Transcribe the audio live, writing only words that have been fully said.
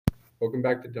Welcome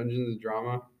back to Dungeons and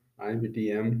Drama. I'm your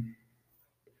DM.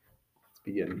 Let's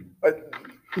begin.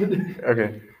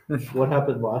 Okay. What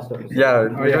happened last episode? Yeah,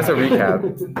 give us a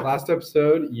recap. Last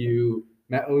episode, you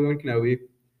met Obi-Wan Kenobi,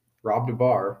 robbed a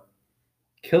bar,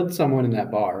 killed someone in that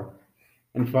bar,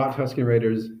 and fought Tusken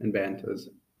Raiders and Bantas.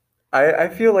 I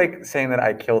feel like saying that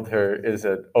I killed her is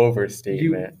an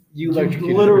overstatement. You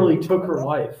literally took her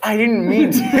life. I didn't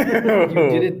mean to. You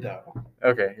did it though.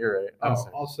 Okay, you're right. I'm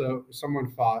sorry. Also,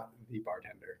 someone fought the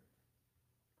bartender.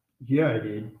 Yeah, I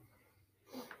did.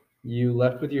 You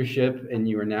left with your ship and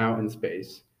you are now in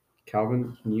space.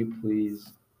 Calvin, can you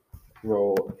please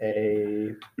roll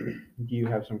a... Do you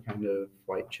have some kind of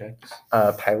flight checks?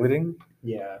 Piloting?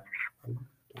 Yeah. I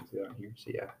don't see that on here,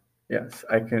 so yeah. Yes,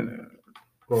 I can.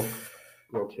 Roll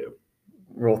 2.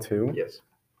 Roll 2? Yes.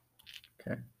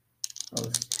 Okay.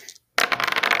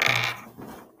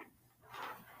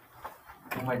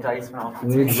 My dice went off.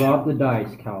 Drop the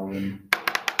dice, Calvin.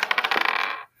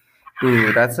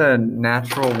 Ooh, that's a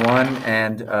natural 1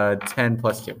 and 10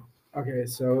 plus 2. Okay,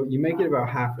 so you make it about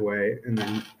halfway, and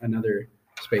then another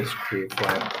space tree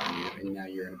fly up on you, and now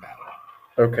you're in a battle.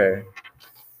 Okay.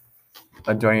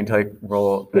 Do I need to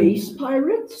roll? Space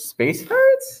pirates? Space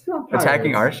pirates? Not pirates.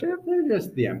 Attacking our ship? They're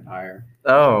just the Empire.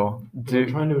 Oh. They're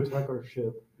trying to attack our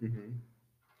ship, Mm-hmm.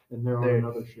 and they're on There-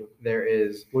 another ship. There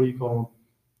is What do you call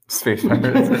Space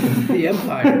pirates. the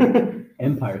Empire. them?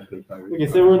 Empire space pirates. Okay,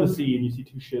 say we're in the sea and you see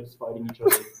two ships fighting each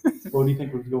other. What do you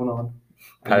think was going on?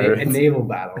 Pirates. A naval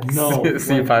battle. No.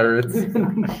 Sea pirates.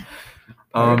 Pirates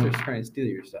are trying to steal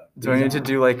your stuff. Do I need to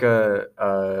do like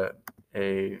a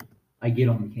I get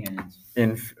on the cannons.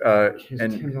 And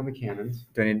and on the cannons.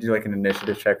 do I need to do like an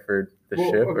initiative check for the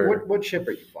Well, ship or what ship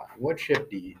are you flying? What ship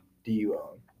do you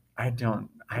own? I don't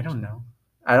know.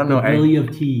 I don't The know. Billy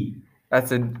of Tea. That's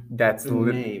The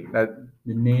name.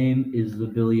 The name is the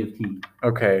Billy of Tea.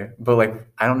 Okay, but like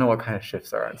I don't know what kind of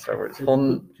ships are on Star Wars.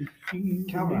 Calvin,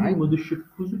 The ship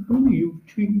was a Billy of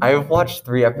Tea. I've watched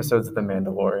 3 episodes of The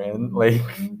Mandalorian. Like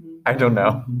I don't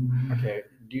know. Okay.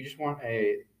 Do you just want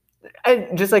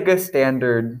Just like a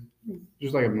standard.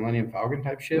 just like a Millennium Falcon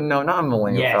type ship? No, not a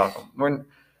Millennium Yes. Falcon.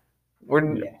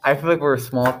 We're. Yes. I feel like we're a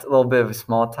little bit of a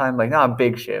small time. Like not a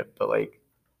big ship, but like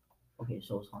Okay,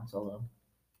 so it's Han Solo.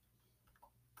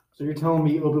 So you're telling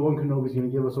me Obi-Wan Kenobi's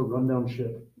going to give us a rundown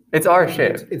ship? it's our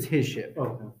ship. It's his ship. Oh,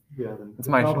 okay. Yeah, then. It's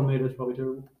my Calvin made us probably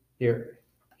terrible. Here,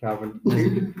 Calvin.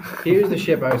 Here's the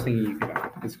ship I was thinking you could own.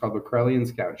 It's called the Corellian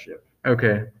Scout Ship.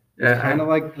 Okay. It's kind of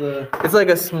like the It's like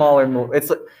a smaller.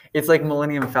 It's like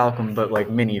Millennium Falcon, but like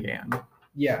minivan.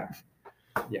 yeah.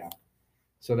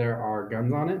 So there are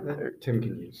guns on it that Tim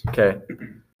can use. Okay.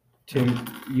 Tim,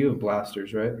 you have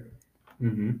blasters, right?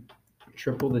 Mm-hmm.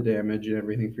 Triple the damage and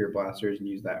everything for your blasters, and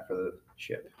use that for the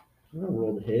ship. I'm gonna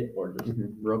roll the hit or just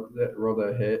Roll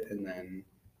the hit, and then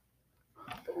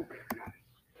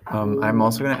I'm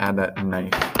also gonna add that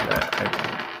knife.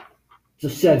 That it's a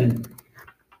 7.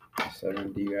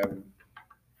 7. Do you have?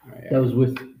 Oh, yeah. That was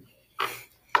with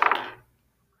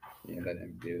Yeah, that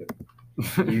didn't do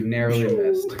it. You narrowly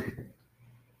missed.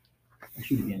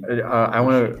 shoot again.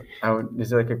 Is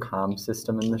there like a comm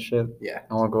system in the ship? Yeah.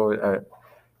 I want to go.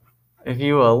 If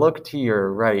you look to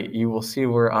your right, you will see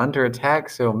we're under attack.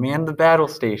 So man the battle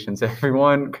stations,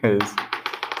 everyone, because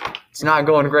it's not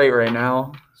going great right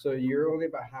now. So you're only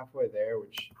about halfway there,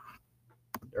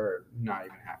 or not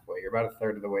even halfway. You're about a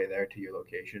third of the way there to your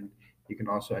location. You can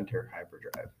also enter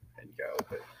hyperdrive and go,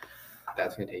 but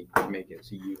that's gonna make it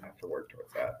so you have to work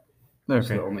towards that. Okay.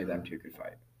 So only them two could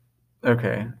fight.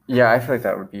 Okay. Yeah, I feel like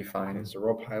that would be fine. So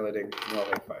roll piloting while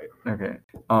they fight. Okay.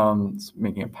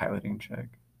 Making a piloting check.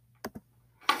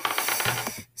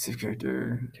 Save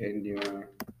character. Okay, do you want to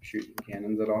shoot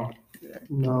cannons at all?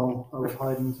 No, I will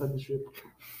hide inside the ship.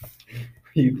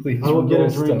 You please. I will get a roll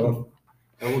drink. stealth.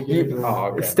 I will get a drink. Oh,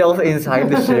 okay. Stealth inside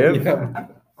the ship. Yeah.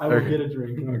 I will Okay. get a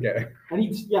drink. Okay. I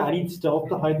need stealth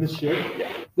to hide the ship.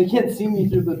 Yeah. They can't see me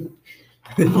through the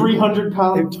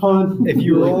 300-pound ton. If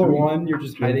you roll a 1, you're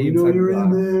just hiding inside the you're glass.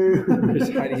 in there. You're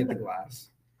just hiding at the glass.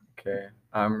 Okay.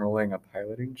 I'm rolling a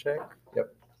piloting check.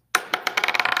 Yep.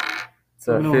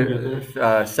 So No,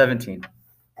 we're 17.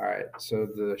 All right. So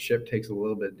the ship takes a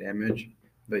little bit of damage,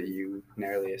 but you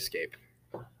narrowly escape.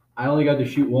 I only got to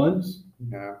shoot once.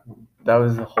 Yeah. That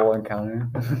was the whole encounter.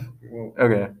 Well,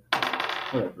 Okay.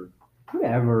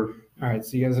 Whatever. all right.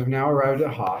 So you guys have now arrived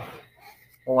at Hoth.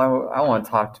 Well, I want to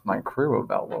talk to my crew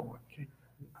about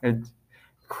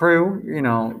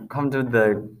crew, come to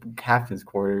the captain's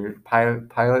quarters,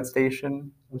 pilot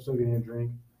station. I'm still getting a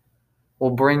drink. Well,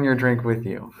 bring your drink with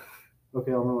you.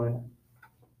 Okay, on my way.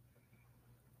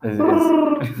 Is-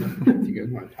 Do you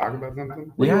guys want to talk about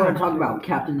something? What do you Yeah. want to talk about,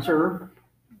 Captain Sir?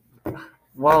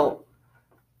 Well,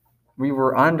 we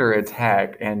were under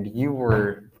attack, and you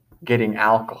were getting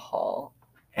alcohol,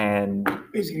 and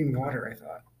He's getting water, I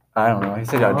thought. I don't know. He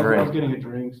said I a was drink, getting a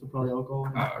drink, so probably alcohol.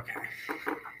 Oh, okay.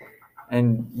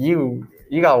 and you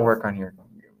gotta work on your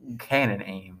cannon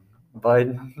aim,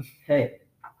 bud. Hey,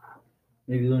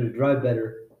 maybe learn to drive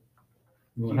better.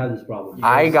 You won't have this problem.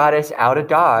 I got us out of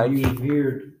Dodge. You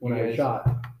veered when I Yes. shot.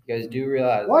 You guys do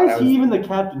realize Why that is he even the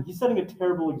captain? He's setting a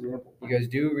terrible example. You guys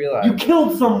do realize. You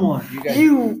killed someone. You guys.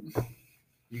 You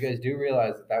You guys do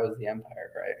realize that was the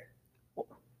Empire, right?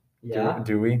 Yeah.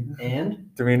 do we?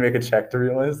 And Do we make a check to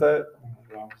realize that?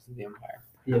 No, this is the Empire.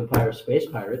 the Empire Space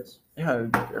Pirates. Yeah,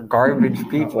 garbage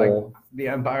people. The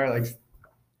Empire likes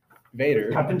Vader.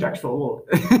 Captain Jack Solo.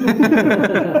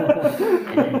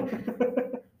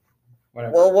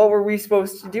 Whatever. Well, what were we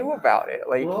supposed to do about it?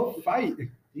 Like, Well, Fight.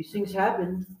 these things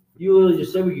happen. You literally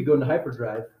just said we could go into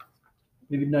hyperdrive.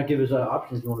 Maybe not give us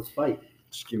options if you want us to fight.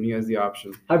 Just giving you guys the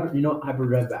option.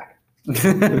 Hyperdrive back. I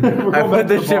put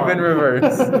the ship in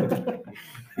reverse.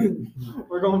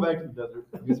 We're going back to the desert.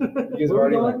 You guys Where have we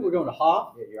already going? landed. We're going to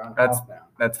Hoth. Yeah, you're on That's- Hoth now.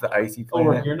 That's the icy Oh, we're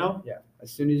planet. here now? Yeah.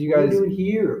 As soon as you What are guys. you doing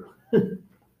here?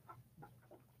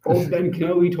 Old Ben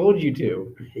Kenobi told you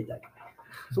to. I hate that guy.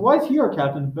 So why is he our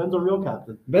captain? Ben's our real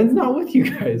captain. Ben's not with you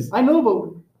guys. I know,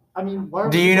 but I mean, why? Are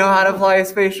Do we you know how to fly a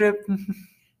spaceship?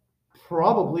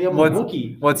 Probably. I'm What's- a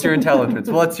Wookiee. What's your intelligence?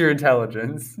 What's your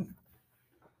intelligence?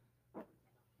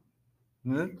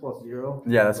 Hmm? +0.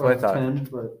 Yeah, that's what I Or thought. 10,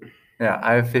 but Yeah,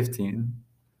 I have 15.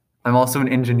 I'm also an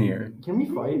engineer. can we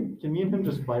fight? Can me and him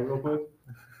just fight real quick?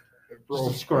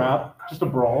 Just a scrap. Just a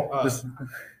brawl. Just-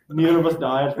 Neither of us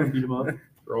die. I just want to beat him up.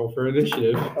 Roll for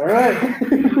initiative. All right.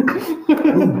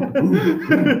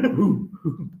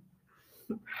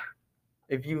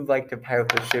 If you'd like to pilot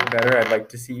the ship better, I'd like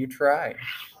to see you try.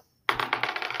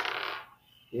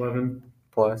 11.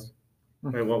 Plus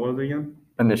Wait, what was it again?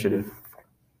 initiative.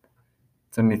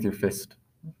 It's underneath your fist.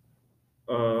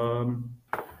 12.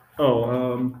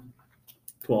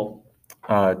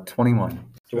 21.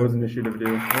 So what does initiative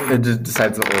do? It just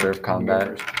decides the order of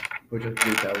combat. Which is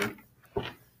you tell me.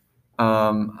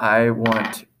 I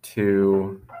want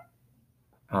to.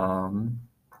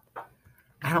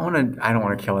 I don't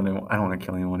want to kill anyone. I don't want to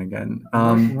kill anyone again.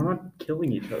 We're not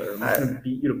killing each other. I'm not going to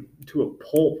beat you to a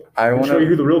pulp. I I'll want show you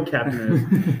who to. the real captain is.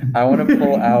 I want to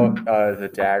pull out the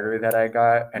dagger that I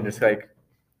got and just like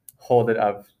hold it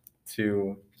up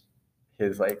to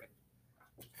his like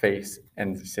face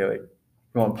and just say like,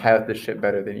 "You want to pilot this ship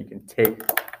better than you can take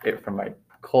it from my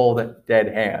cold dead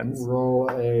hands." Roll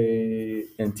a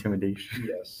Intimidation.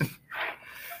 yes.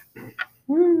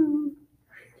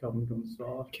 Calvin comes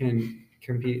soft. Can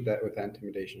compete that with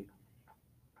intimidation.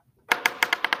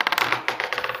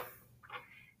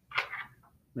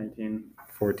 19.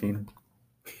 14.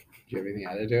 Do you have anything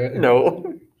added to it?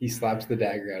 No. He slaps the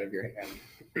dagger out of your hand.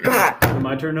 God. Is it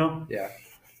my turn now? Yeah.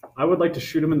 I would like to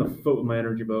shoot him in the foot with my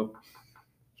energy bow.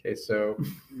 Okay, so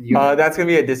you That's gonna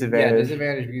be a yeah, disadvantage.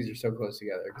 disadvantage because you're so close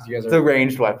together. Because you guys It's a are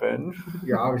ranged weapon.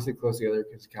 you're obviously close together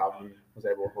because Calvin was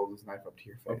able to hold his knife up to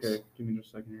your face. Okay, give me just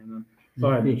a second here then. Go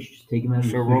ahead. Fish, just take him out of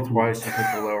So the roll food. twice and pick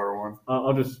the lower one.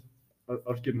 I'll just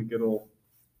give him a good old.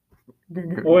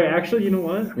 Oh wait, actually, you know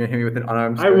what? You're gonna hit me with an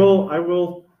unarmed I strike?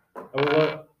 will.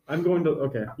 I'm going to.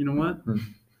 Okay, you know what? Hmm.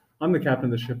 I'm the captain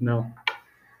of the ship now.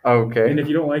 Okay. And if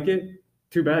you don't like it,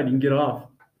 too bad. You can get off.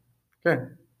 Okay.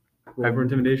 Hyper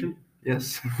intimidation.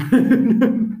 Yes.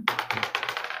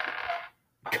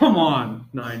 Come on,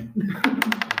 9.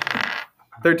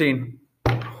 13.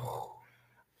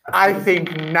 I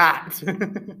think not.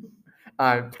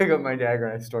 I pick up my dagger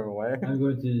and I storm away. I'm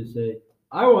going to say,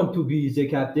 I want to be the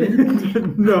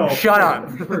captain. No. Shut up.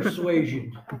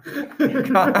 Persuasion.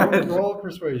 God. Roll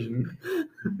persuasion.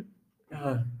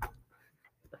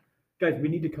 Guys, we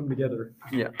need to come together.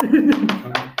 Yeah.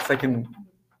 Second.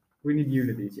 We need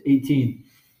unity. It's 18.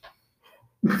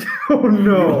 Oh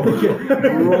no.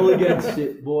 Roll against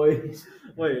it, boys.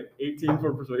 Wait, 18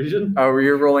 for persuasion? Oh,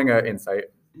 you're rolling an insight.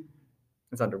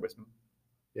 It's under wisdom.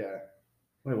 Yeah.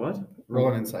 Wait, what?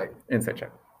 Roll an insight. Insight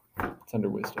check. It's under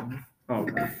wisdom. Oh,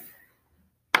 okay.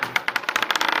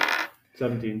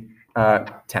 17.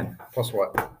 10. Plus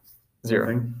what? 0.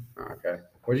 Nothing. Oh, okay.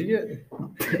 What'd you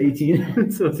get?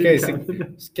 18. So it's Okay,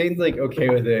 even so Kane's like okay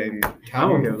with it, and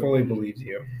Calvin okay with it. fully believes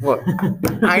you. Look,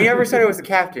 I never said I was the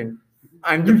captain.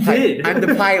 I'm the You did. I'm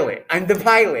the pilot. I'm the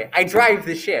pilot. I drive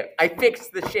the ship. I fix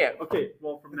the ship. Okay,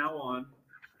 well, from now on,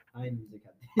 I'm the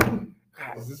captain.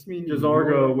 Does this mean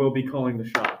Jazargo will be calling the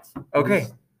shots. Okay.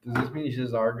 Does this mean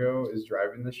Cesargo is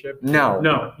driving the ship? No.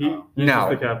 No, he's No. just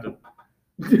the captain.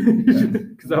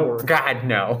 Because that works. God,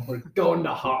 no. We're going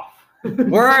to Hoth.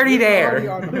 We're already Already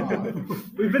there. on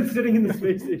Hoth. We've been sitting in the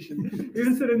space station. We've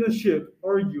been sitting in the ship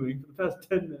arguing for the past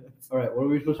 10 minutes. All right, what are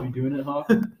we supposed to be doing at Hoth?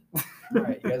 All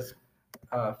right, you guys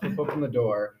flip open the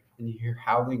door and you hear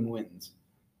howling winds.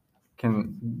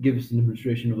 Can Give us a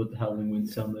demonstration of what the howling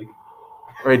winds sound like.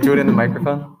 wait, do it in the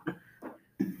microphone.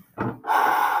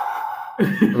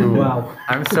 Ooh, Wow,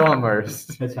 I'm so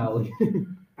immersed. that's howling.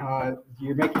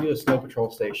 You're making it to a snow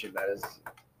patrol station that is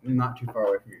not too far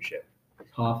away from your ship.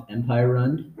 Hoth Empire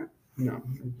Run. No,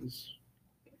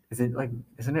 Isn't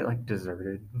it like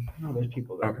deserted? no, there's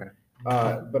people there. Okay.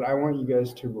 But I want you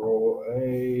guys to roll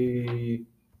a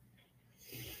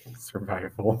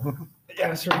Survival.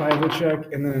 survival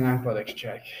check and then an athletics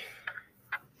check.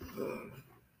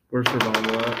 Where's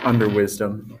survival at? Under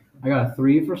wisdom. I got a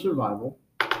 3 for survival.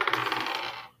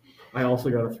 I also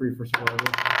got a 3 for survival.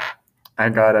 I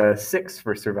got a 6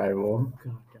 for survival.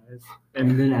 God, guys.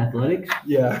 And then athletics.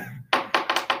 Yeah.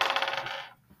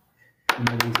 And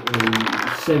that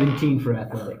is a 17 for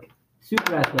athletic.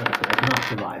 Super athletic, but I cannot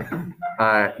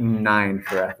survive. 9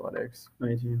 for athletics.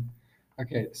 19.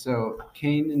 Okay, so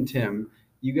Kane and Tim,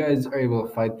 you guys are able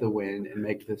to fight the wind and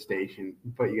make it to the station,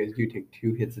 but you guys do take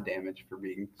 2 hits of damage for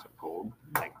being so cold,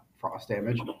 like frost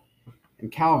damage.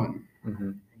 And Calvin,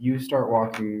 Mm-hmm. you start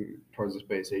walking towards the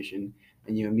space station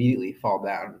and you immediately fall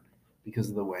down because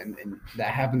of the wind, and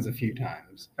that happens a few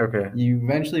times. Okay. You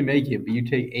eventually make it, but you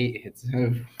take 8 hits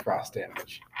of frost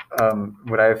damage.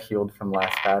 Would I have healed from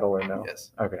last battle or no?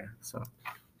 Yes. Okay. So.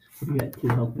 You got 2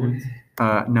 health points.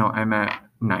 No, I'm at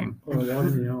 9. Oh, that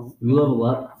me out. We level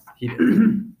up. He did,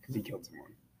 because he killed someone.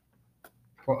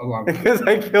 Well, Because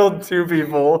I killed 2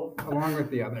 people. along with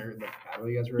the other battle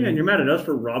you guys were Yeah, and in. you're mad at us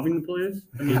for robbing the place?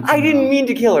 I mean, I didn't mean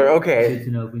to kill her. Good Okay.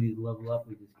 to know if we need to level up,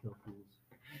 we just kill fools.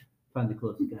 Find the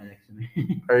closest guy next to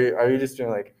me. Are you just doing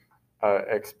like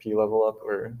XP level up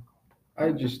or?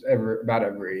 I just about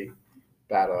every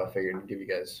battle I figured to give you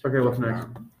guys. Okay, what's something next?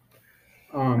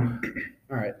 out.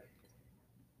 All right.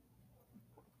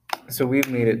 So we've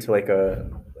made it to like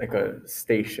a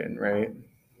station, right?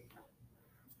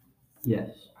 Yes.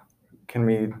 Can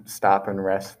we stop and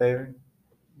rest there?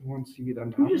 Once you get done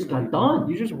You talking, just got to done.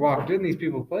 people, you just walked in these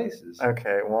people's places.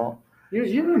 Okay. Well, You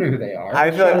don't know who they are. I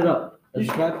feel Shut like it up. As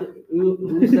captain,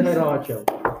 who's the head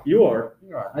honcho? You are.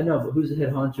 You are. I know, but who's the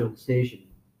head honcho of the station?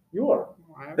 You are.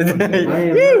 I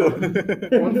am-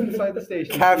 you, Once inside the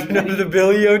station, captain of the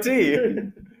Billy OT.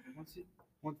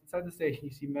 once inside the station, you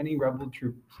see many rebel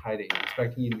troops hiding,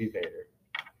 expecting you to be Vader.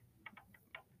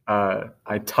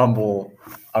 I tumble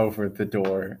over the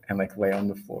door and like lay on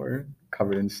the floor,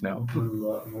 covered in snow. I'm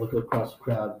gonna look across the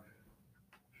crowd.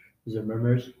 Is there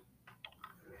murmurs?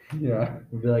 Yeah.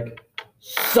 We'll be like,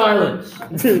 silence,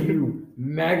 you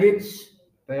maggots!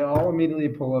 They all immediately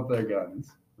pull up their guns,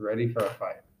 ready for a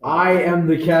fight. I am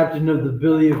the captain of the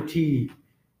Billy of Tea,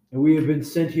 and we have been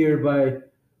sent here by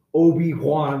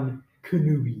Obi-Wan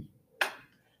Kenobi.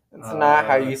 That's not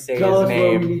how you say Tell his us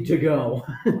where we name. need to go.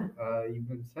 You've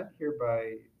been sent here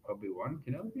by Obi-Wan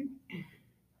Kenobi?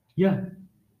 Yeah.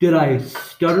 Did I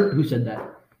stutter? Who said that?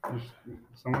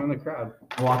 Someone in the crowd.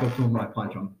 I walk up to him and I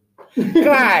punch him.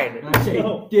 God. And I say,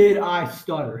 No. did I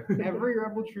stutter? Every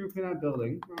rebel troop in that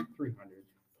building, around 300,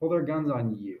 pull their guns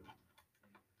on you.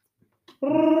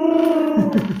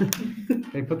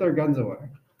 They put their guns away.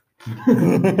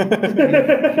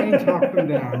 Kane talked them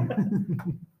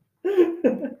down.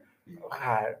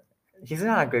 God. He's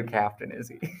not a good captain, is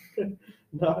he?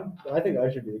 No, I think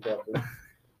I should be the captain.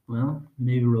 Well,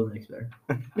 maybe roll next better.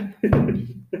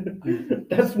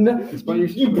 That's not. Explain your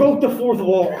You broke the fourth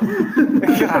wall.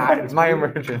 God, my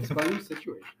emergency. Explain your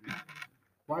situation.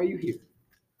 Why are you here?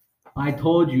 I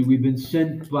told you we've been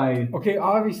sent by Okay,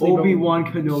 obviously. Obi-Wan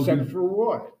Sent Kenobi. for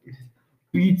what?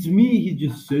 Beats me, he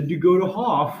just said to go to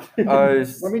Hoth.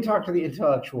 Let me talk to the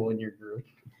intellectual in your group.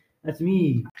 That's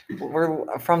me.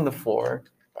 We're from the floor.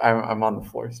 I'm on the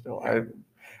floor still.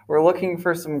 We're looking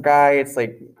for some guy. It's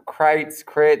like Kreitz,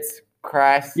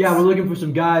 Krass. Yeah, we're looking for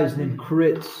some guys named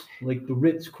Crits, like the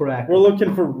Ritz cracker. We're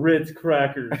looking for Ritz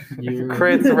crackers. You're,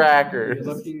 Crits you're Rackers.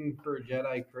 looking for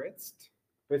Jedi Crits?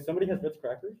 Wait, somebody has Ritz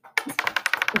crackers?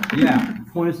 Yeah,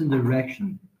 point us in the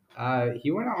direction.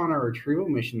 He went on a retrieval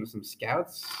mission with some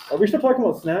scouts Are we still talking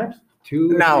about snacks?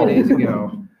 2 or No. 3 days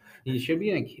ago. He should be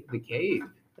in the cave.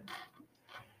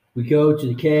 We go to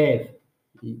the cave.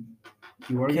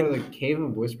 You want to go to the Cave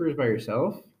of Whispers by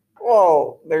yourself?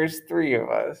 Whoa, there's 3 of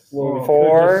us. Well, we could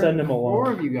 4. just send him 4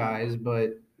 along. of you guys,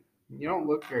 but you don't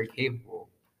look very capable.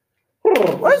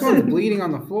 Listen. Someone's bleeding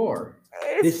on the floor.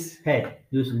 Hey, this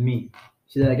is me.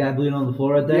 See that guy bleeding on the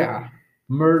floor right there? Yeah.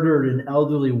 Murdered an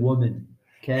elderly woman.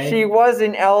 Okay. She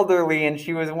wasn't elderly and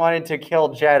she was wanted to kill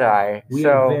Jedi. We so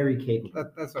are very capable.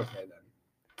 That's okay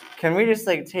then. can we just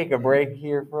like take a break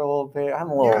here for a little bit? I'm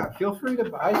a little. Yeah, feel free to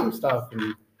buy some stuff.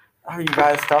 And Oh, you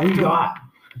guys stuff. We got.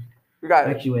 We got.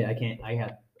 Actually, wait. I can't. I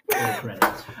have 4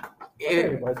 credits.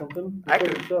 Hey, buy something. I Put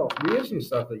could- it sell. we have some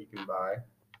stuff that you can buy.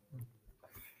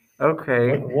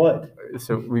 Okay. Like what?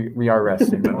 So we are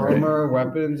resting, then, right? Armor,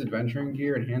 weapons, adventuring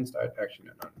gear, and hand side. Actually,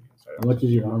 no, not hand side. How much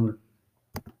is your armor?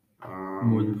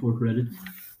 More than 4 credits.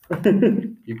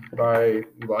 You can buy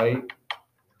light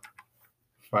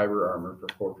fiber armor for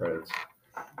 4 credits.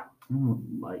 I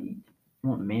want light. I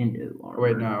want Mando armor. Oh,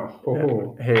 wait, no.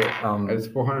 Oh, Hey, it's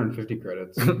 450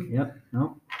 credits. Yep.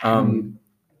 No.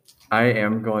 I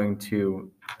am going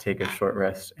to take a short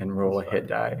rest and roll a hit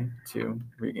die to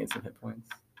regain some hit points.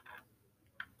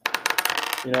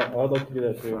 You know, I'd like to do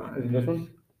that too. Is it this one?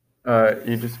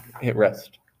 You just hit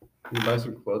rest, You can buy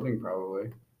some clothing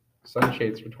probably.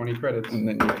 Sunshades for 20 credits. and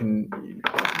then you can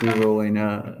be rolling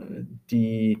a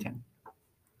d10.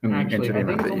 And Actually, enter the I think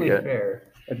amount it's that you only get. fair.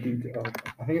 A detail.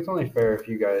 I think it's only fair if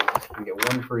you guys can get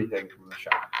 1 free thing from the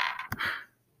shop.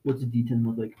 What's a D10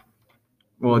 look like?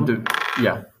 Well,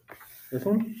 yeah, This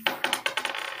one?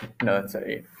 no, that's at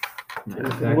 8. It's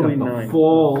Back literally up the 9.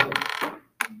 Full.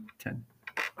 10.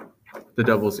 The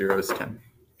double zero is 10.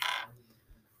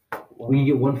 We can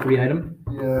get 1 free item.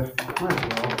 Yeah, might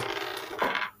as well.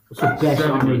 What's the best 70.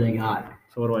 armor they got?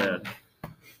 So what do I add?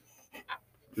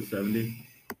 To 70?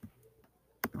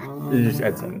 You just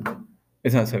add 7.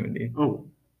 It's not 70. Oh.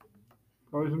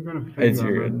 Probably some kind of It's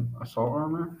heavy your armor. Assault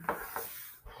armor.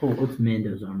 Oh, what's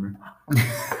Mando's armor?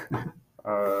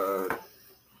 I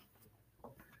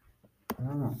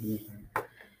don't know.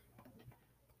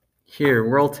 Here,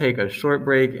 we'll take a short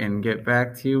break and get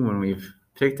back to you when we've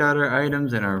picked out our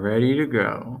items and are ready to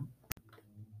go.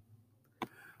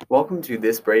 Welcome to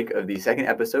this break of the second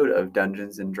episode of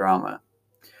Dungeons and Drama.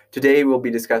 Today we'll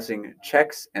be discussing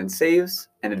checks and saves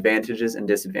and advantages and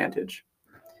disadvantage.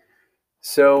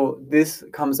 So this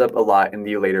comes up a lot in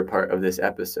the later part of this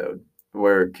episode,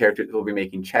 where characters will be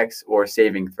making checks or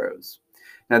saving throws.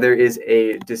 Now there is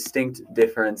a distinct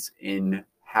difference in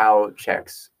how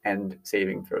checks and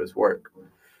saving throws work.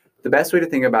 The best way to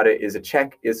think about it is a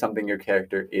check is something your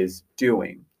character is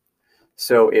doing.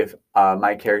 So if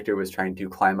my character was trying to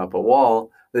climb up a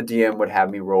wall, the DM would have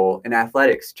me roll an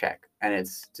athletics check, and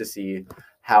it's to see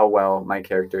how well my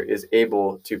character is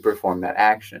able to perform that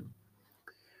action.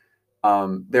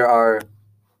 There are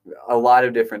a lot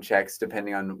of different checks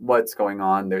depending on what's going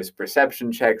on. There's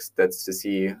perception checks, that's to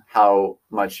see how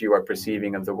much you are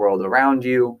perceiving of the world around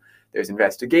you. There's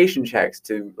investigation checks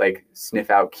to like sniff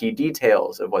out key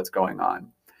details of what's going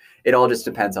on. It all just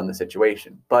depends on the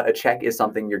situation. But a check is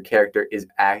something your character is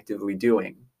actively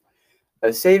doing.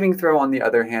 A saving throw, on the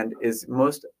other hand, is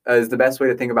the best way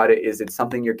to think about it is it's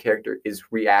something your character is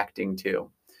reacting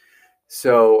to.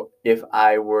 So if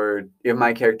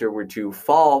my character were to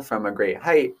fall from a great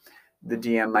height, the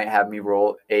DM might have me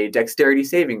roll a dexterity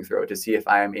saving throw to see if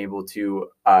I am able to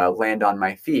land on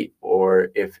my feet, or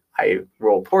if I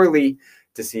roll poorly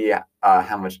to see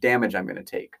how much damage I'm going to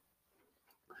take.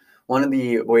 One of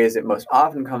the ways it most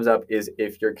often comes up is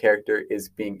if your character is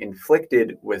being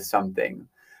inflicted with something,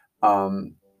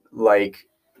 like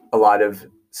a lot of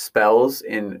spells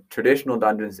in traditional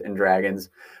Dungeons and Dragons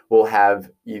will have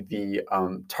the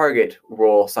target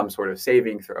roll some sort of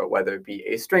saving throw, whether it be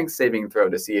a strength saving throw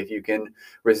to see if you can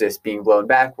resist being blown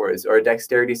backwards, or a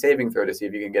dexterity saving throw to see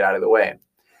if you can get out of the way.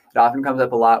 It often comes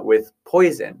up a lot with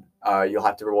poison. You'll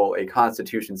have to roll a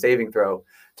constitution saving throw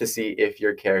to see if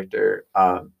your character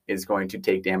is going to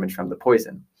take damage from the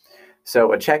poison.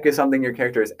 So a check is something your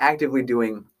character is actively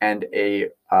doing, and a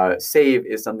save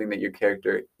is something that your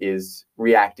character is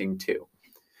reacting to.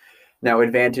 Now,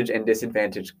 advantage and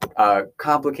disadvantage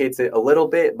complicates it a little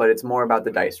bit, but it's more about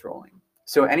the dice rolling.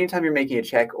 So anytime you're making a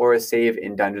check or a save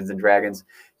in Dungeons and Dragons,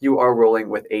 you are rolling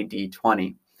with a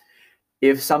d20.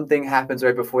 If something happens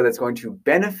right before that's going to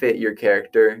benefit your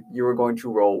character, you are going to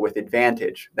roll with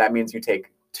advantage. That means you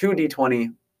take 2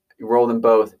 d20, you roll them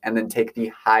both, and then take the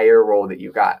higher roll that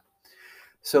you got.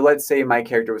 So let's say my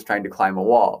character was trying to climb a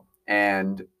wall,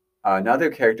 and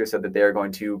another character said that they're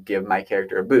going to give my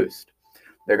character a boost.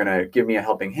 They're going to give me a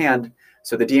helping hand,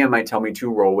 so the DM might tell me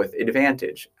to roll with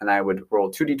advantage, and I would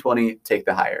roll 2d20, take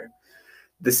the higher.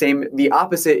 The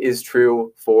opposite is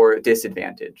true for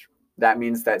disadvantage. That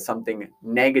means that something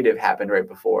negative happened right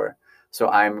before, so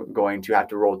I'm going to have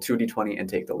to roll 2d20 and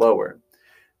take the lower.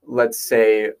 Let's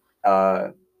say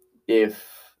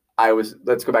if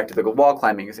let's go back to the wall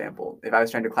climbing example. If I was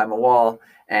trying to climb a wall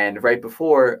and right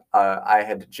before I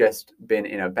had just been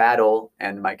in a battle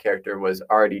and my character was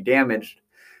already damaged,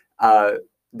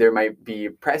 there might be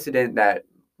precedent that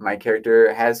my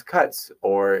character has cuts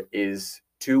or is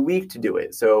too weak to do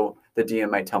it. So the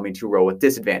DM might tell me to roll with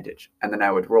disadvantage, and then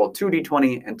I would roll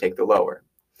 2d20 and take the lower.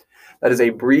 That is a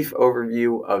brief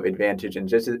overview of advantage and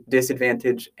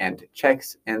disadvantage and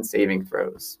checks and saving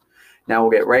throws. Now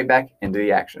we'll get right back into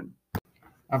the action.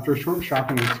 After a short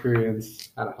shopping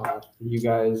experience at a hop, you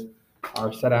guys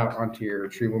are set out onto your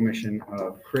retrieval mission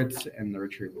of Crits and the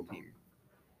retrieval team.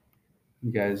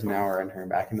 You guys now are entering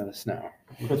back into the snow.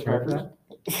 Crits crackers?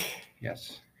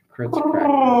 Yes. Crits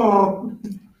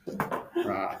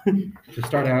crackers. To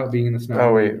start out being in the snow.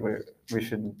 Oh, wait. We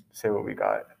should say what we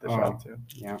got at the shop, too.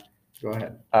 Yeah, go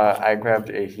ahead. I grabbed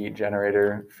a heat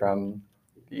generator from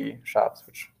the shops,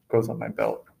 which goes on my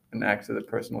belt and acts as a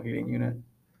personal heating unit.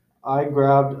 I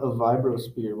grabbed a vibro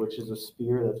spear, which is a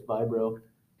spear that's vibro.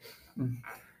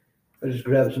 I just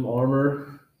grabbed some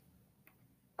armor.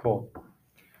 Cool.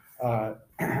 I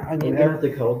Maybe need I have to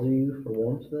cuddle you for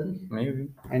warmth then? Maybe.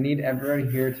 I need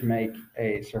everyone here to make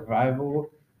a survival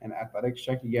and athletics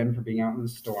check again for being out in the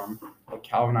storm. But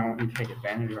Calvin, I want you to take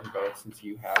advantage of both since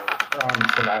you have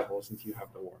survival since you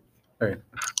have the warmth. All right.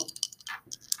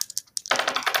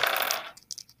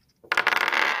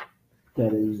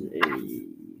 That is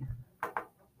a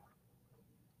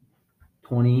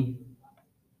 20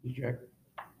 You check.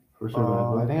 for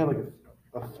survival. I think I had like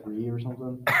a 3 or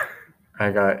something. I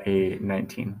got a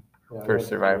 19 Yeah, I for got a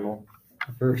survival.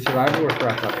 For survival or for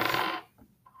athletics? 3.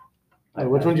 Hey,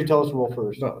 which one did you tell us to roll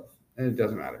first? Both. It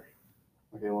doesn't matter.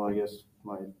 Okay, well, I guess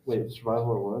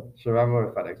survival or what? Survival or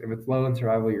athletics. If it's low in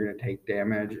survival, you're going to take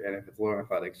damage, and if it's low in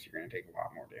athletics, you're going to take a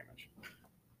lot more damage.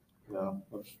 No,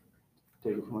 let's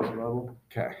take it for my survival.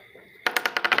 Okay.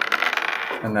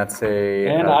 And that's a.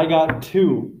 And I got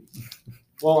 2.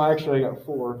 Well, actually, I got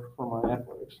 4 for my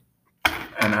athletics.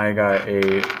 And I got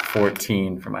a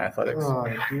 14 for my athletics. Oh,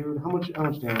 dude, how much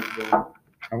damage is that?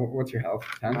 What's your health?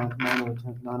 10? 9 out of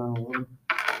 10, 9 out of 11.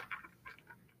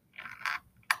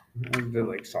 I did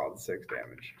like solid 6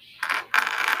 damage.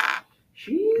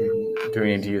 Do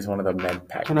we need to use one of the med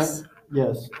packs? Can I?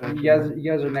 Yes. You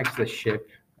guys are next to the ship.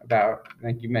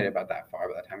 You made it about that far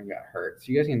by the time you got hurt.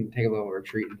 So you guys can take a little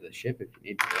retreat into the ship if you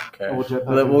need to. Okay. Oh,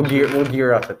 jetpack. We'll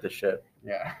gear up at the ship.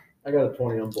 Yeah. I got a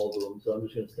 20 on both of them, so I'm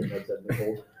just going to stay outside in the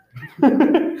cold.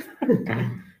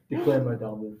 Declare my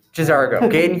dominance. Jazargo,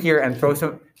 get in here and throw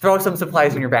some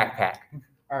supplies in your backpack.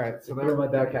 All right. So Throw my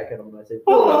backpack at them when I say,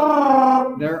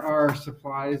 there are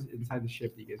supplies inside the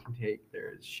ship that you guys can take.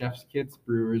 There's chef's kits,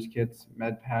 brewer's kits,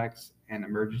 med packs, and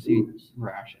emergency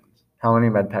rations. How many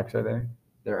med packs are there?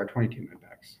 There are 22 med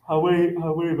packs. How many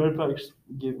med packs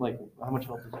give, like, how much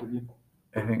health does it give you?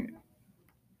 I think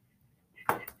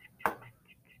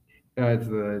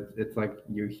It's like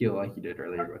you heal like you did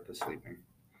earlier with the sleeping.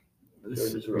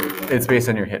 it's based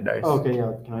on your hit dice. Oh, okay,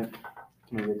 yeah, can I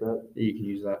get that? You can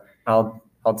use that. I'll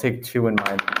take 2 in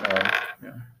my.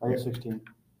 I got 16.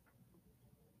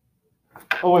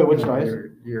 Oh, wait, which dice?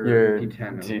 Your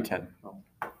D10. isn't it? D10. Oh.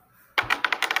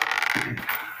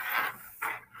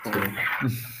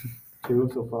 2,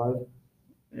 so 5.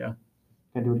 Yeah.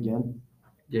 Can I do it again?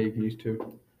 Yeah, you can use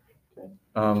 2.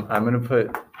 I'm gonna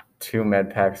put 2 med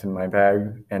packs in my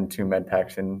bag and 2 med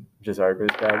packs in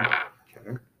Jazargo's bag.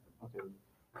 Okay. Okay.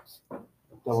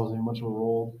 That wasn't much of a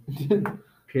roll.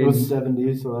 It was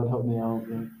 70, so that helped me out.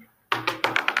 Yeah.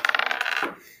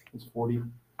 It's 40. Do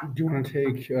you want to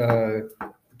take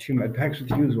 2 med packs with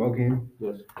you as well, Game?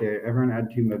 Yes. Okay, everyone add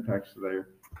 2 med packs to their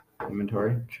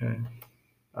inventory. Okay.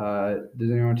 Does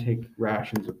anyone take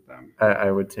rations with them?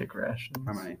 I would take rations.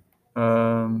 How many?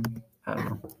 I don't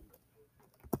know.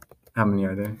 How many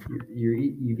are there?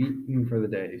 You've eaten for the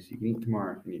day, so you can eat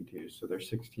tomorrow if you need to. So there's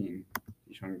 16. You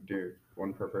just want to do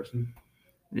 1 per person?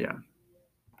 Yeah.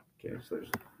 Okay, so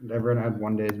everyone add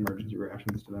 1 day's emergency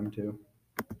rations to them too.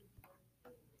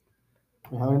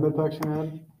 And how many med packs can I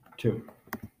add? 2.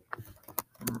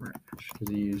 Because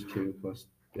you used 2 plus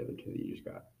the other 2 that you just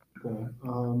got. Okay.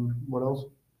 What else?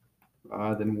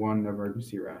 Then 1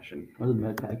 emergency ration. what are the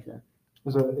med packs at?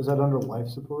 Is that under life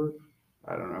support?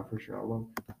 I don't know for sure. I'll look.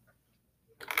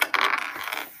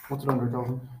 What's it under,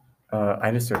 Calvin?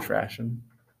 I just searched ration.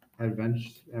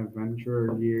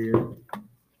 Adventure gear.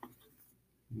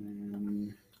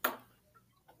 And,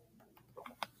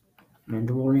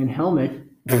 Mandalorian helmet.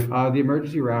 the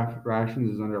emergency rations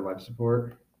is under life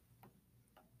support.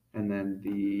 And then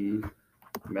the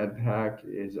med pack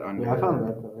is under Yeah, I found a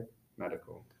med pack.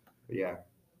 medical. But yeah,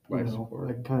 You life know, support.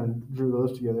 I kind of drew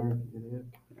those together. Idiot.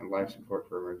 And life support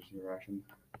for emergency ration.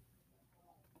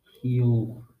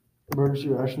 Heal. Emergency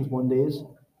rations 1 days.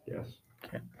 Yes,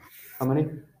 How many?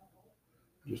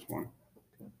 just one.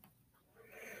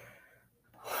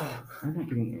 I'm not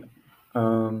doing it.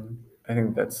 I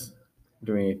think that's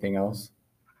doing anything else.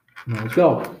 Let's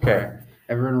go. Okay.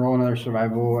 Everyone roll another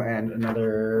survival and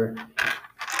another.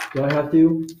 Do I have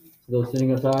to? For those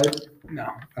sitting aside? No,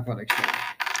 athletics.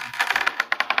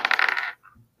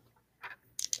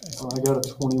 I got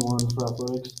a 21 for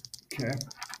athletics. Okay.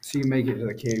 So you make it to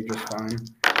the cave just fine.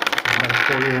 About a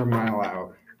quarter of a mile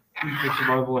out. For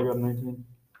survival, I got a 19.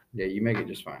 Yeah, you make it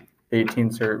just fine.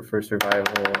 18 for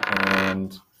survival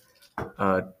and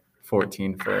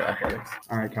 14 for athletics.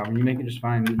 All right, Calvin, you make it just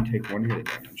fine. You can take 1 hit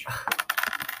damage.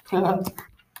 Not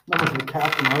much of a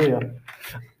captain, are you?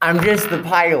 I'm just the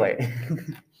pilot.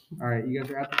 All right, you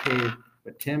guys are at the cave,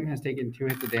 but Tim has taken 2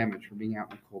 hits of damage for being out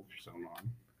in the cold for so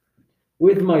long.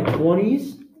 With my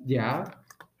 20s? Yeah,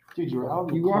 Dude, you're out in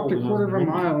the you walked a cold and quarter of a it's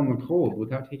raining. mile in the cold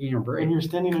without taking a break. And you're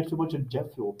standing next to a bunch of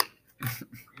jet fuel.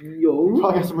 You Yo.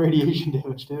 probably got some radiation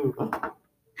damage too.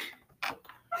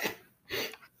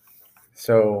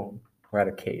 So we're at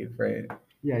a cave, right?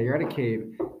 Yeah, you're at a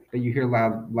cave, but you hear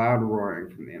loud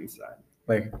roaring from the inside.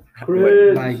 Like,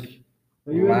 Chris. Like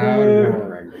Are you in loud there?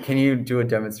 roaring. can you do a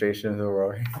demonstration of the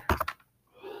roaring?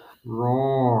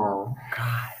 Roar.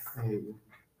 Hey,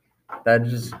 That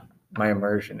just my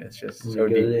immersion is just I'm so gonna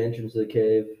go to deep. the entrance of the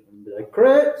cave and be like,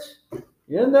 Crit!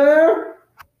 You in there?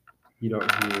 You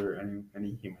don't hear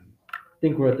any human. I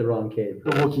think we're at the wrong cave.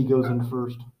 the Wookiee goes in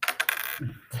first.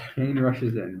 Kane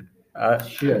rushes in.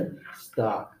 Shit.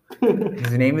 Stop.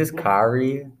 His name is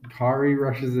Kari, Kari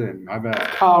rushes in. My bad.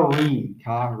 Kari.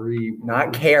 Kari.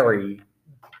 not Carrie.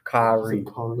 Kari.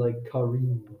 Like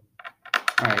Kareem.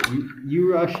 All right,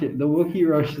 you rush it. The Wookiee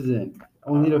rushes in,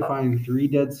 only to find 3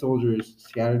 dead soldiers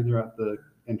scattered throughout the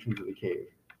entrance of the cave.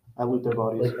 I loot their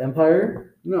bodies. Like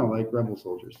Empire? No, like rebel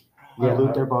soldiers, I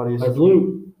loot their bodies. Like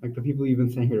loot. like the people you've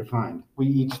been sent here to find. We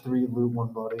each 3 loot 1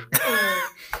 body.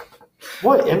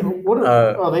 What? And what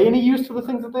are they any use to the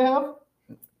things that they have?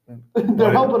 They're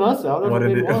What- helping us out. What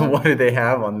That's did what they want. what do they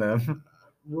have on them?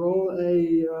 Roll a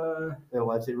They have a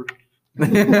lightsaber.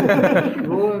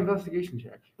 roll an investigation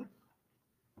check.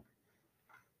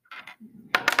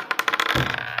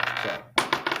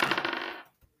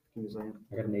 Give me a second.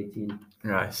 I got an 18.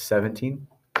 17.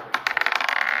 I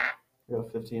got a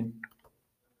 15.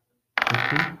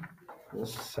 15?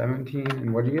 Yes. 17,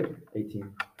 and what'd you get? 18.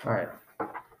 All right.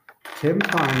 Tim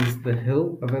finds the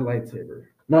hilt of a lightsaber.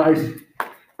 Nice.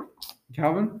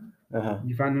 Calvin, Uh-huh.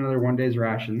 you find another 1 day's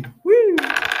ration. Woo!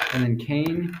 And then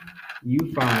Kane, you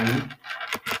find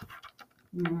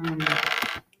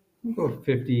we'll go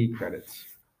 50 credits.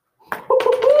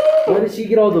 Where did she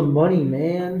get all the money,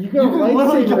 man? You got a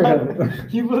literally lightsaber.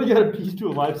 got, you literally got a piece to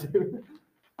a lightsaber.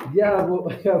 Yeah, well,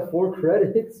 I got 4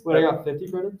 credits. Wait, I got 50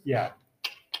 credits? Yeah.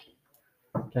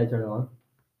 Can I turn it on?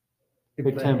 It's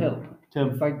Hey, the Tim. hilt. Tim,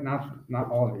 It's like not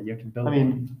all of it. You have to build I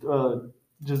mean,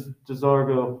 just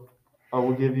Jazargo, I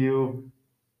will give you.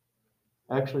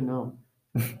 Actually, no.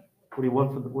 What do you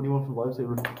want for the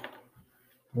lightsaber? I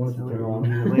want it to turn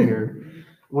on. later.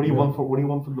 What do you want for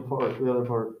the other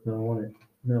part? No, I want it.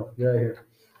 No, get out of here.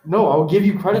 No, I'll give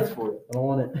you credits for it. I don't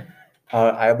want it.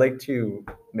 I'd like to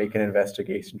make an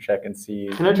investigation check and see.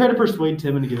 Can I try to persuade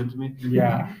Tim into giving it to me?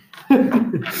 Yeah.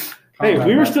 Hey,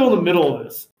 we were still in the middle of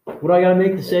this. What do I gotta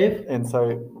make to save?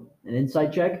 Insight. An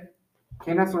insight check?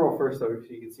 Kane has to roll first though,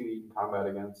 so you can see who you can combat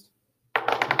against.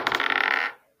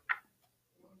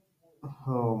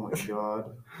 Oh my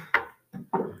god.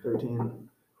 13.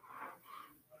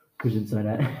 Who's inside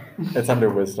at? It's under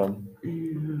wisdom.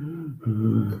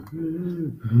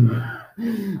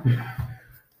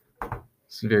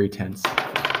 It's very tense.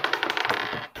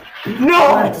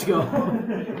 No! Let's go.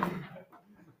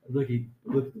 Look at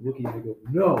the Wookiees and go,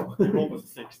 no. Roll was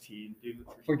 16, dude.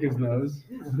 Flick his nose.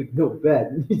 Like, no,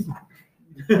 bet.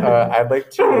 I'd like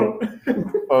to,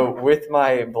 with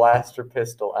my blaster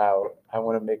pistol out, I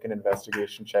want to make an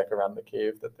investigation check around the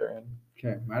cave that they're in.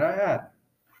 Okay, might I add,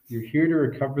 you're here to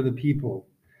recover the people.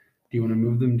 Do you want to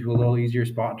move them to a little easier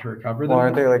spot to recover them? Well,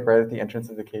 aren't they like right at the entrance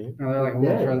of the cave? No, they're like a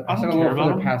little Yeah. further. I don't said a care little about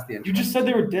further them. past the entrance. You just said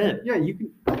they were dead. Yeah, you can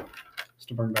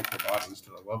still bring back their bodies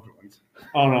to the loved ones.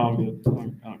 Oh, no, I'm good.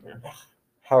 I don't care.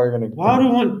 How are we gonna? Why do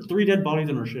we want 3 dead bodies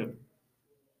on our ship?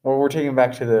 Well, we're taking them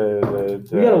back to the.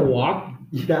 We gotta walk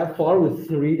that far with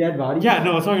 3 dead bodies? Yeah,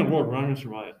 no, it's not going to work. We're not going to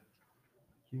survive.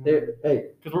 Hey,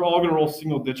 Because we're all going to roll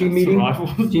single digit team meeting?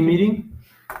 survival. Team meeting?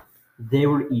 They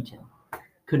were eaten.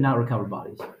 Could not recover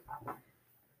bodies.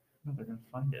 No, they're going to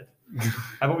find it.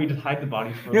 How about we just hide the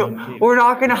bodies for No, in the cave? we're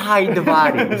not gonna hide the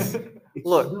bodies. It's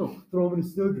Look. snow. Throw him in a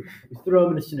snowdrift. Throw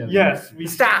him in a snow. Yes, we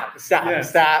Stop! Yes,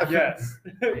 Stop! Yes,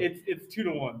 it's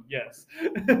 2-1. Yes.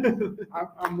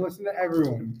 I'm listening to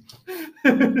everyone.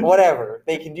 Whatever.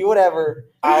 They can do whatever.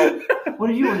 What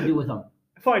did you want to do with him?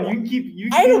 Fine, you can keep you.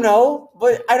 I don't know,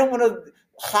 but I don't want to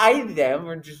hide them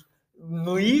or just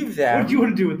leave them. What do you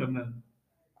want to do with them then?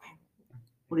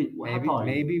 What do you, how Maybe tall are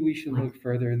you? maybe we should look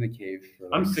further in the cave. For,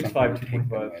 like, I'm something 6'5", to take them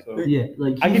 225, with. so Yeah,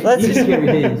 like I he, can- let's he can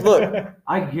carry his. Look,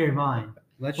 I can carry mine.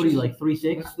 Let's What are you just- like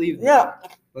 3'6"? Let's leave. them. yeah,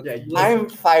 Let's, Yeah,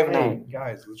 let's- I'm 5'9". Hey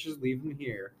guys, let's just leave them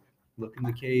here. Look in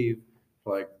the cave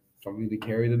for like something to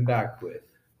carry them back with.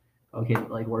 Okay,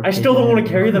 like work. I still don't want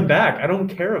to carry them back. I don't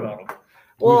care about them.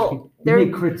 Well, You they're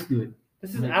make Crits do it.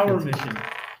 This is Make our sense. mission.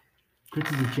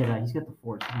 Crits is a Jedi. He's got the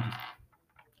Force. He just-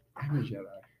 I'm a Jedi.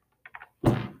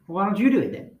 Why don't you do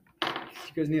it then?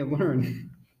 You guys need to learn.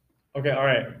 Okay, all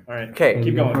right. okay. Keep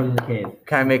We go going. further in the cave.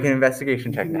 Can I make an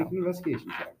investigation You check can now make an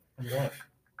investigation check.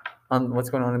 on what's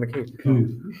going on in the cave?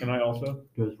 Can I also?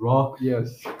 There's rock.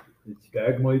 Yes. It's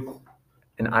stalagmites.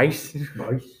 And ice.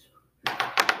 Nice.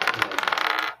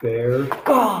 Bear.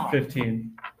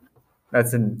 15.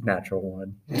 That's a natural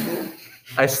one.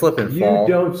 I slip and You fall.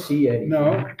 don't see it.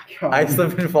 No. I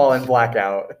slip and fall and black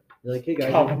out. You're like, hey guys.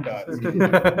 Calvin dies.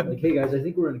 Like, hey guys, I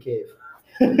think we're in a cave.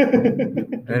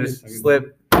 And I just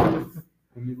slip. Let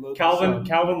me load this Calvin up.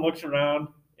 Calvin looks around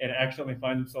and accidentally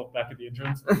finds himself back at the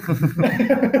entrance.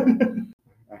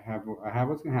 I have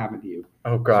what's gonna happen to you.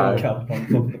 Oh god. Calvin finds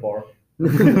himself at the bar.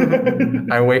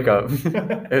 I wake up.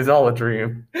 It's all a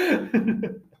dream.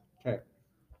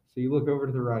 So you look over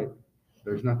to the right.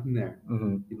 There's nothing there.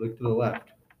 hmm You look to the left.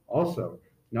 Also,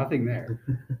 nothing there.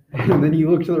 And then you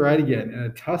look to the right again, and a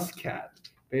tusk cat,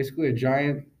 basically a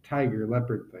giant tiger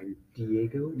leopard thing,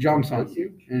 Diego. jumps on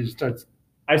you and just starts.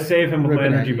 I save him with my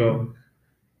Ripping at energy you. bow.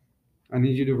 I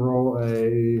need you to roll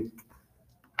a.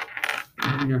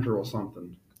 You have to roll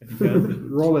something. If you can.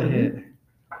 Roll a hit.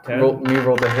 10.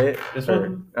 roll the hit. This or-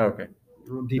 one? oh, okay.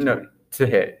 Roll D20. No, to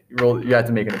hit. You have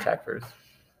to make an attack first.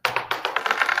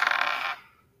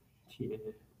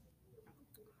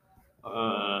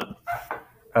 Uh,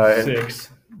 6.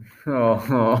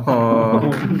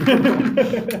 Oh.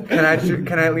 Can I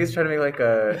at least try to make like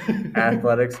a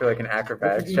athletics or like an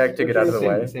acrobatics check to get out of the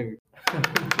way? Saving.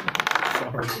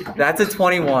 That's a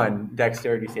 21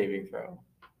 dexterity saving throw.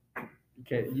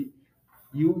 Okay,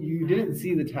 you didn't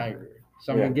see the tiger,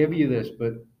 so I'm Yeah. gonna give you this,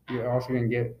 but you're also gonna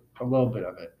get a little bit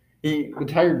of it. He The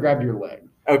tiger grabbed your leg.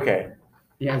 okay.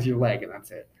 He has your leg, and that's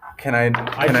it. Can I?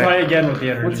 I try again with the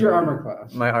energy. What's your bow. armor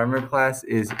class? My armor class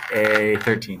is a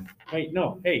 13. Wait,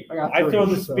 no. Hey, I got I throw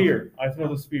 30, the so- spear. I throw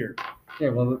the spear.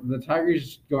 Okay, well the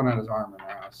tiger's going on his armor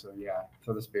now, so yeah,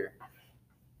 throw the spear.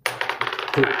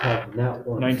 Not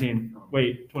one. 19.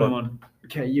 Wait, 21.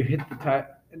 Okay, you hit the tiger.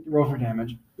 Roll for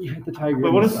damage. You hit the tiger. Wait,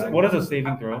 in what the is side. what is a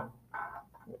saving throw?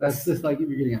 That's just like if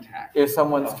you're getting attacked. If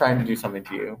someone's trying to do something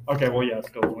to you, Okay, well yeah,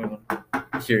 still 21.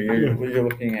 here you're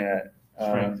looking at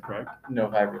Strength, correct? no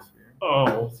vibrosphere.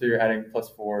 Oh, So you're adding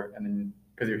 +4, and then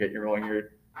because you're hit, you're rolling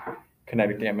your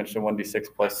kinetic damage to 1d6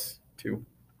 plus 2.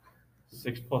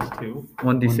 6 plus 2.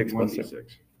 1d6 One plus 2.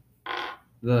 D6.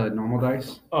 The normal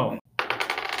dice Oh.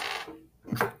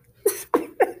 Got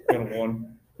a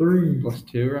 1. 3. plus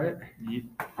 2, right? Yeet.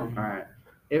 All right.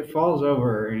 It falls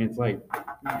over, and it's like,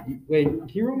 wait, can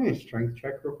you roll me a strength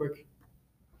check real quick?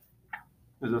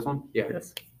 Is this one? Yeah.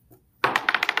 Yes.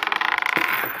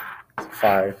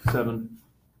 5. 7.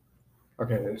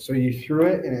 Okay, so you threw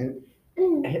it, and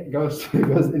it goes it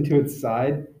goes into its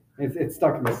side. It's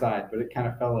stuck in the side, but it kind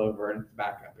of fell over, and it's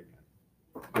back up again.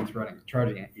 It's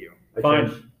charging at you.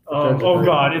 Fine. Oh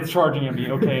god, it's charging at me.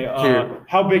 Okay. Here.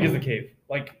 How big is the cave?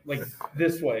 Like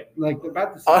this way. Like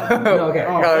about the side. okay.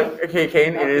 Okay,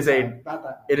 Kane. About It is the a side, about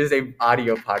that. it is a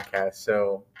audio podcast.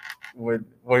 So, what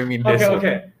do you mean this? Okay, way?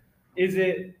 okay. Is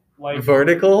it like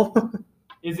Vertical?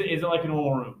 is it like a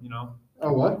normal room, you know?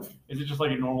 Oh, what? Is it just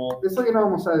like a normal It's like a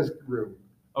normal sized room.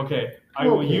 Okay. I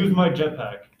will Okay. use my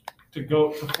jetpack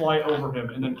to fly over him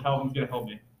and then Calvin's gonna help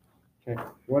me. Okay.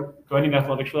 What? Do I need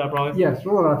athletics for that, probably? Yes,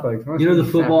 roll an athletics. You know the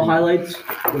football highlights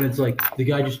when it's like the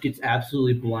guy just gets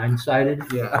absolutely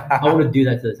blindsided. Yeah. I want to do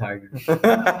that to the tiger. You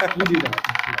do that.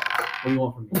 What do you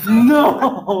want from me?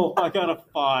 No, I got a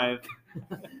 5.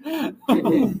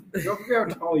 Don't forget how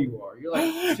tall you are. You're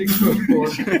like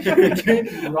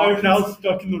 6'4". I'm now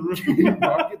stuck in the room.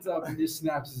 Rock gets up and just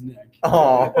snaps his neck.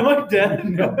 Oh. Am I dead?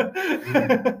 No.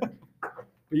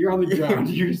 But you're on the ground.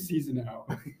 You're seasoned out.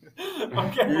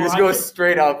 Okay. You just go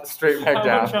straight up, straight back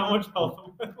down. How much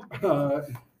health? Uh,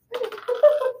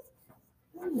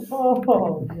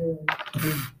 Oh,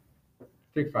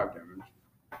 take 5 damage.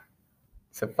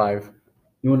 So 5.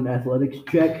 You want an athletics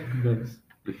check? Thanks.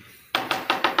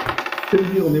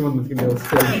 Tim's the only one that's gonna be able to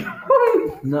say.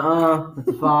 Nuh-uh, that's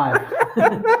a 5.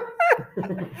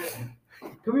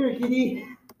 Come here, kitty.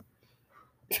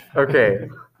 Okay.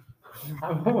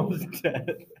 I'm almost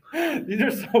dead. These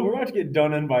are so. We're about to get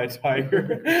done in by a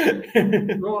tiger.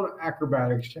 Roll an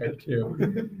acrobatics check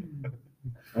too.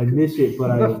 I miss it,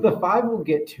 but The 5 will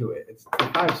get to it. The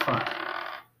 5's fine.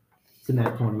 it's a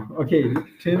nat 20. Okay,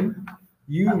 Tim,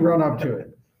 you run up to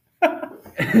it.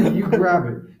 You grab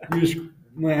it. You just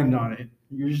land on it.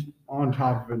 You're just on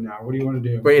top of it now. What do you want to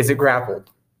do? Wait, is it grappled?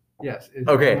 Yes, it's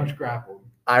Okay. very much grappled.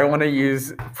 I want to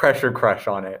use pressure crush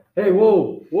on it. Hey,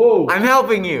 whoa. I'm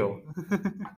helping you.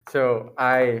 So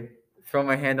I throw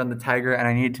my hand on the tiger and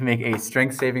I need to make a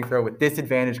strength saving throw with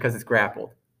disadvantage because it's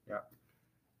grappled. Yeah.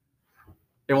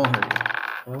 It won't hurt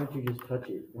Why don't you just touch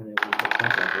it when it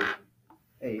was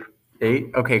 8. you. 8?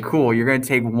 Okay, cool. You're going to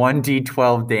take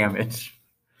 1d12 damage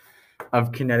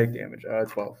of kinetic damage.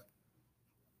 12.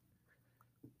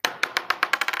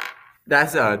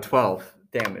 That's 12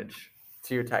 damage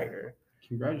to your tiger.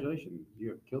 Congratulations, you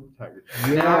have killed the tiger.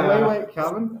 Yeah. Wait,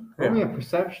 Calvin. Roll me a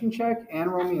perception check and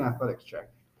roll me an athletics check.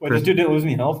 Wait, this dude didn't lose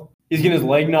any health. He's getting his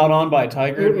leg gnawed on by a It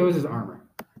tiger. was his armor.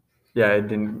 Yeah, it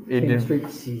didn't. It Came didn't. straight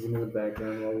season in the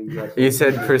background while you guys. You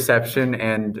said perception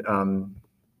and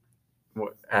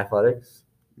what athletics?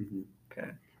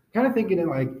 Okay. Kind of thinking it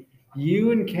like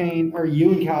you and Kane, or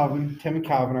you and Calvin, Tim and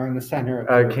Calvin are in the center.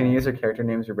 Of Can you use your character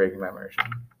names? You're breaking my immersion.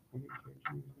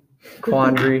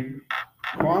 Quandary.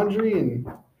 Quandary and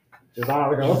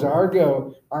Zargo.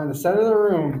 Zargo are in the center of the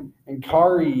room, and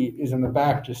Kari is in the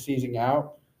back just seizing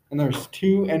out. And there's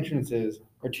 2 entrances,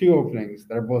 or 2 openings,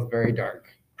 that are both very dark.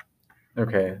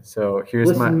 Okay, so here's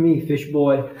Listen to my. me, fish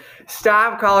boy.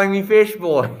 Stop calling me fish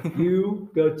boy. You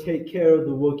go take care of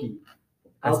the Wookiee.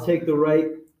 I'll take the right,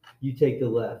 you take the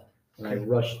left. And I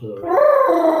rush to the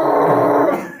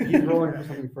right. He's rolling for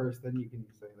something first, then you can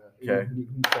say that. Okay. You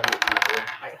can say it before.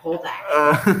 I hold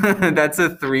that. That's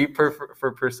a 3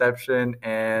 for perception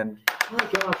and Oh my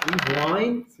gosh, we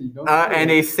blind? So you don't see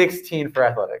and it. a 16 for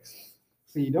athletics.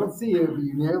 So you don't see it, but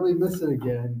you nearly miss it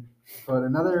again. But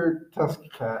another tusk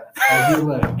cat has your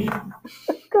leg.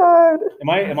 God. Am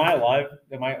I alive?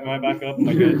 Am I back up? Am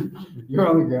I good? You're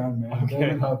on the ground, man. Okay.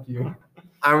 That would help you.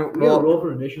 I'm We gotta well. roll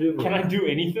for initiative. or- Can I do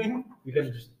anything? We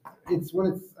gotta just. It's when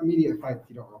it's immediate fights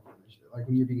you don't roll for initiative, like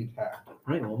when you're being attacked.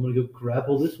 Alright, well, I'm gonna go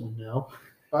grapple this one now.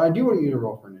 But I do want you to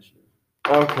roll for initiative.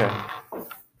 Okay.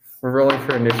 We're rolling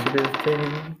for initiative,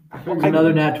 Kane. It's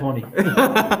another nat 20.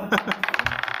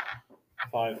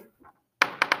 5.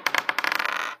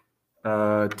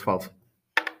 12.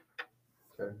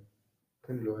 Okay.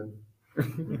 Couldn't go ahead.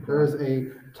 There is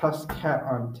a tusk cat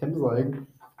on Tim's leg,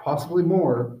 possibly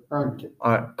more, or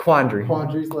on Quandary.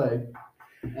 Quandra's leg,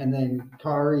 and then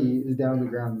Kari is down on the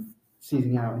ground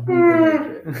seizing out. He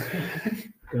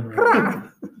ain't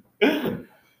gonna make it.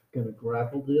 Gonna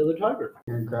grapple the other tiger.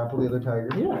 You're gonna grapple the other tiger.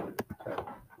 Yeah.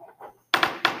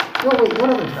 No, wait, what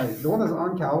other tiger? The one that's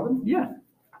on Calvin? Yeah.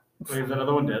 Wait, is that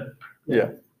other one dead?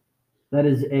 Yeah. That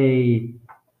is a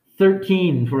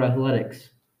 13 for athletics.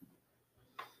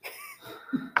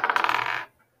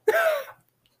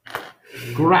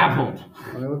 Grappled.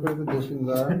 Let me look what his additions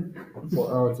are. Well,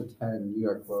 oh, it's a 10. You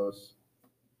got close.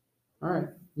 All right.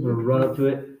 I'm gonna run up to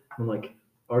it and like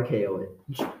RKO it.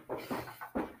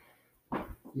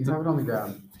 You have it on the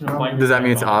ground. Does that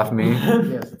mean it's off me?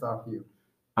 Yes, it's off you.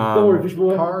 Don't worry, fish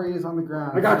boy. Kari is on the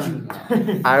ground. I got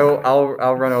you.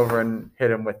 I'll run over and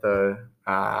hit him with the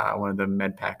one of the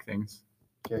med pack things.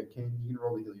 Okay, you can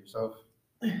roll to heal yourself.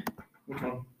 Which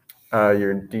one?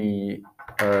 Your D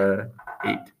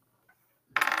 8.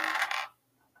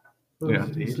 Yeah.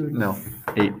 No,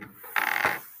 8.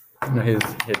 No, his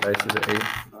hit dice is at 8.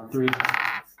 3.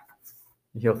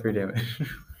 You heal 3 damage.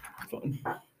 Fun.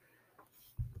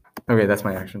 Okay, that's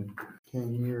my action. Okay,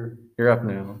 You're up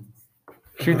now.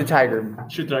 Shoot the tiger.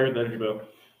 Shoot the tiger with the energy bow.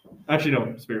 Actually,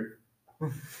 no, spear.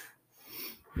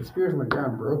 the spear's on the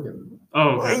ground broken.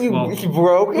 Oh, okay. Well, You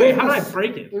broke wait, it? how did I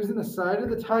break it? It was in the side of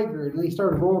the tiger, and then he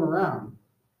started rolling around.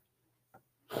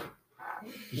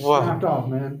 Wow. Snapped off,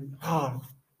 man.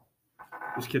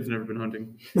 This kid's never been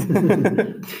hunting.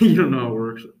 You don't know how it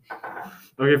works.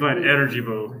 Okay, fine. Energy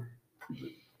bow.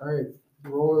 All right,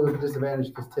 roll with disadvantage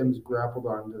because Tim's grappled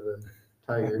onto the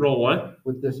tiger. Roll what?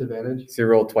 With disadvantage. So you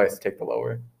roll twice to take the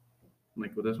lower.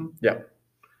 Like with this one?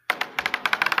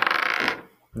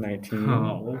 19.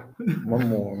 Oh. One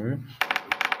more.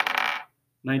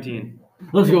 19.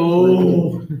 Let's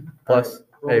go. Plus,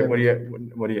 Roll hey, that.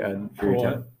 what do you add for your For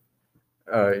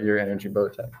attack? Your energy bow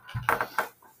attack.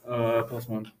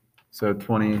 +1. So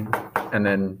 20, and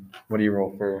then What do you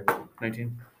roll for?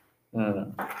 19.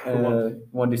 No.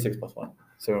 1d6 plus 1.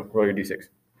 So roll your d6.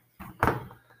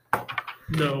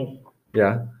 No.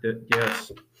 Yeah.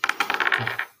 Yes.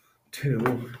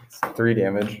 2. 3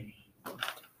 damage.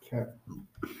 Okay.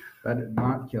 That did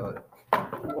not kill it.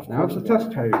 Now it's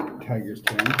the tiger's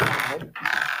turn.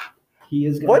 He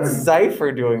is gonna. What's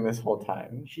Zypher doing this whole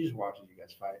time? She just watches you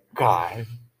guys fight. God.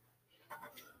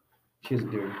 She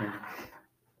doesn't do anything.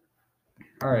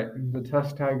 All right. The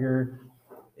tusk tiger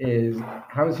is.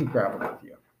 How is he grappled with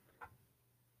you?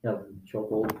 Yeah,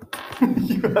 chokehold.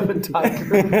 You have a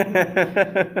tiger.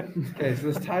 Okay,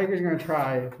 so this tiger's gonna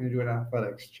try. It's gonna do an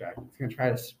athletics check. It's gonna try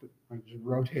to just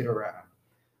rotate around.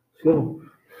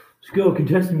 Let's go,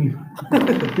 contesting you.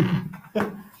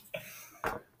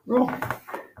 Roll.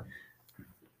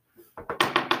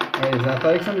 Hey, is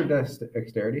athletics under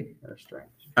dexterity or strength?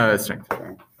 Strength.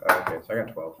 Strength. Okay, so I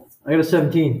got 12. I got a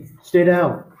 17. Stay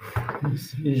down.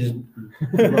 You just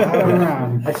rattle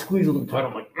around. I squeeze a little tight.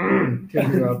 I'm like,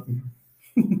 Till you're up.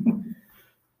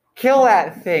 Kill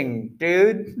that thing,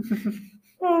 dude.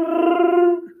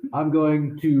 I'm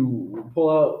going to pull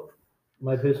out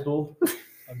my pistol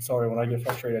I'm sorry, when I get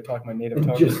frustrated, I talk my native and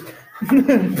tongue. just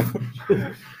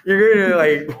You're gonna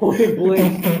like. point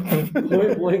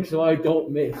blank so I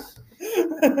don't miss.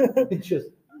 It's just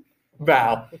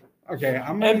Bow. Okay,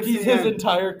 I'm gonna Empties need his to-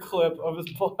 entire clip of his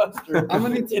blaster I'm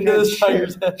gonna need to into this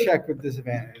tiger's check, head. check with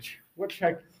disadvantage. What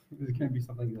check is gonna be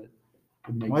something that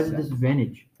would make why is it sense?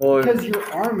 disadvantage? Well, Because your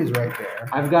arm is right there.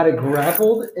 I've got it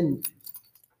grappled and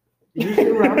you just get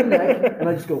around the neck and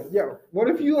I just go, Yeah. What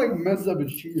if you like mess up and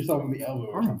shoot yourself in the elbow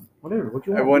or something? whatever, what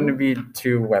you I want? want to be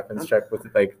 2 weapons check with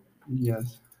like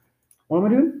Yes. What am I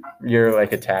doing? your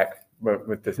like attack, but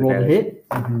with Roll disadvantage. to hit?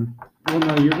 Well,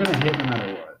 no, you're gonna hit no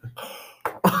matter what.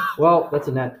 Well, that's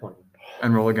a nat 20.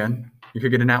 And roll again. You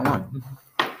could get a nat 1.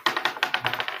 I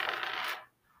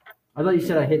thought you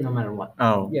said I hit no matter what.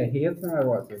 Oh. Yeah, he hits no matter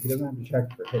what, so he doesn't have to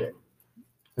check for hitting.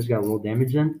 I just gotta roll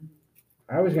damage then.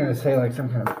 I was gonna say like some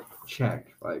kind of check,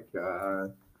 like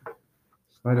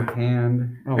sleight of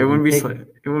hand, Oh, It wouldn't be take, slight.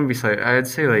 It wouldn't be slight. I'd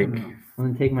say like. I'm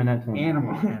gonna take my nat 20.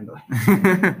 animal handling.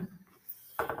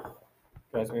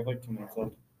 Guys, we have like 2 minutes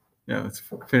left. Yeah, let's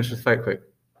finish this fight quick.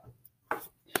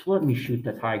 Just let me shoot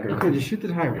the tiger. Okay, just shoot the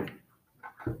tiger.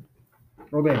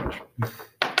 Roll damage.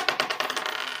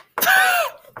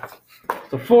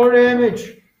 So 4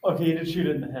 damage. Okay, you did shoot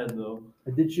it in the head though.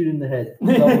 I did shoot in the head.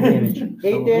 Double damage. 8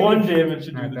 damage. 1 damage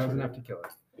should do Alright, the that was trick. enough to kill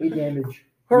it. 8 damage.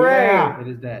 Hooray! Yeah, it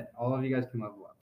is dead. All of you guys can level